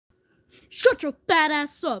Shut your fat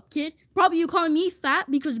ass up, kid. Probably you calling me fat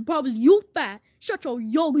because probably you fat. Shut your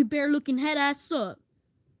Yogi Bear looking head ass up.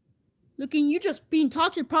 Looking, you just being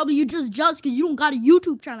toxic. Probably you just jealous because you don't got a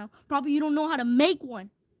YouTube channel. Probably you don't know how to make one.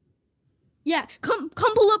 Yeah, come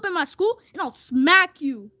pull up in my school and I'll smack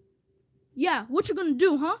you. Yeah, what you gonna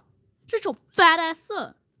do, huh? Shut your fat ass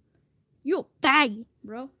up. You a faggy,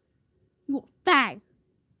 bro. You a fag.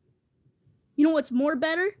 You know what's more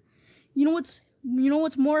better? You know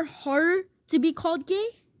what's more harder to be called gay?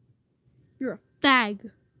 You're a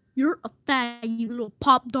fag. You're a fag, you little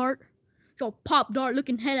pop dart. Your pop dart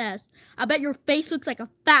looking head ass. I bet your face looks like a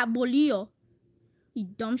fat bolillo. You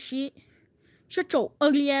dumb shit. Shut your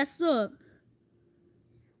ugly ass up.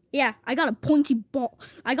 Yeah, I got a pointy ball.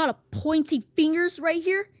 I got a pointy fingers right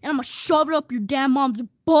here, and I'm gonna shove it up your damn mom's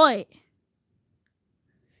butt.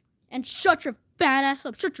 And shut your fat ass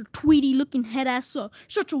up. Shut your Tweety looking head ass up.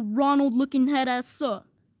 Shut your Ronald looking head ass up.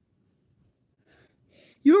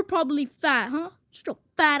 You're probably fat, huh? Shut your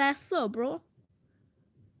fat ass up, bro.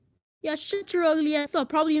 Yeah, shut your ugly ass up.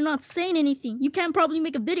 Probably you're not saying anything. You can't probably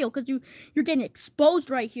make a video because you're getting exposed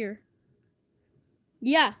right here.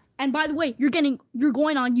 Yeah, and by the way, you're going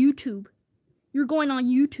on YouTube. You're going on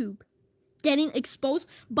YouTube. Getting exposed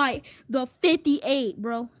by the 58,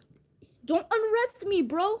 bro. Don't underestimate me,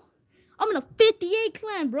 bro. I'm in a 58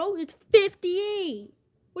 clan, bro. It's 58.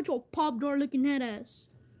 What's your pop door looking head ass?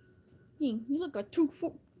 You look like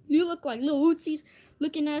you look like Lil Uzi's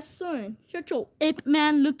looking ass son. Shut your Ip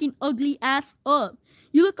Man looking ugly ass up.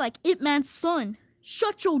 You look like Ip Man's son.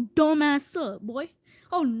 Shut your dumb ass up, boy.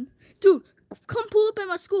 Oh, dude, come pull up at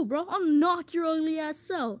my school, bro. I'll knock your ugly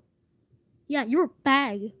ass out. Yeah, you're a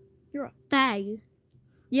bag. You're a bag.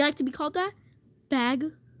 You like to be called that?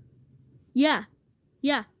 Bag? Yeah.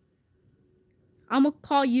 Yeah. I'm gonna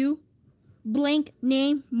call you blank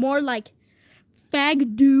name more like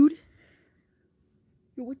fag dude.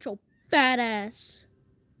 You're with your fat ass.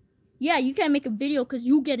 Yeah, you can't make a video because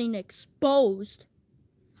you getting exposed.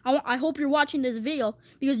 I hope you're watching this video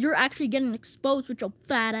because you're actually getting exposed with your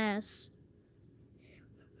fat ass.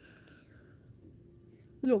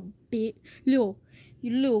 You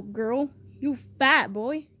little girl. You fat,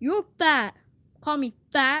 boy. You're fat. Call me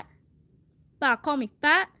fat. Call me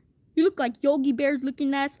fat. You look like Yogi Bear's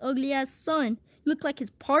looking ass, ugly ass son. You look like his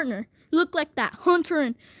partner. You look like that hunter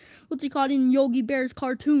and what's he called in Yogi Bear's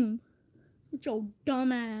cartoon. With your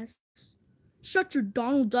dumb ass. Shut your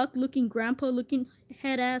Donald Duck looking grandpa looking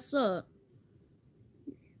head ass up.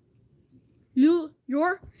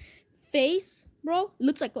 Your face, bro,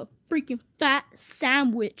 looks like a freaking fat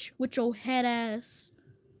sandwich with your head ass.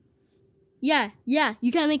 Yeah,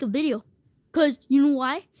 you can't make a video. Cause you know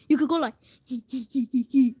why? You could go like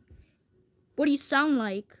he. What do you sound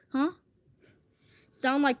like, huh?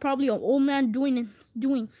 Sound like probably an old man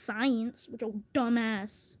doing science with your dumb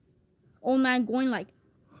ass. Old man going like,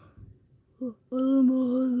 I don't know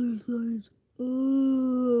how to do science.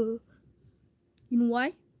 You know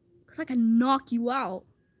why? Because I can knock you out.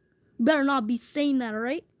 You better not be saying that,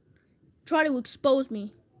 alright? Try to expose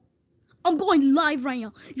me. I'm going live right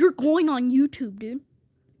now. You're going on YouTube, dude.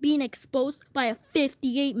 Being exposed by a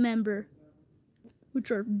 58 member. With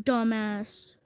your dumb ass.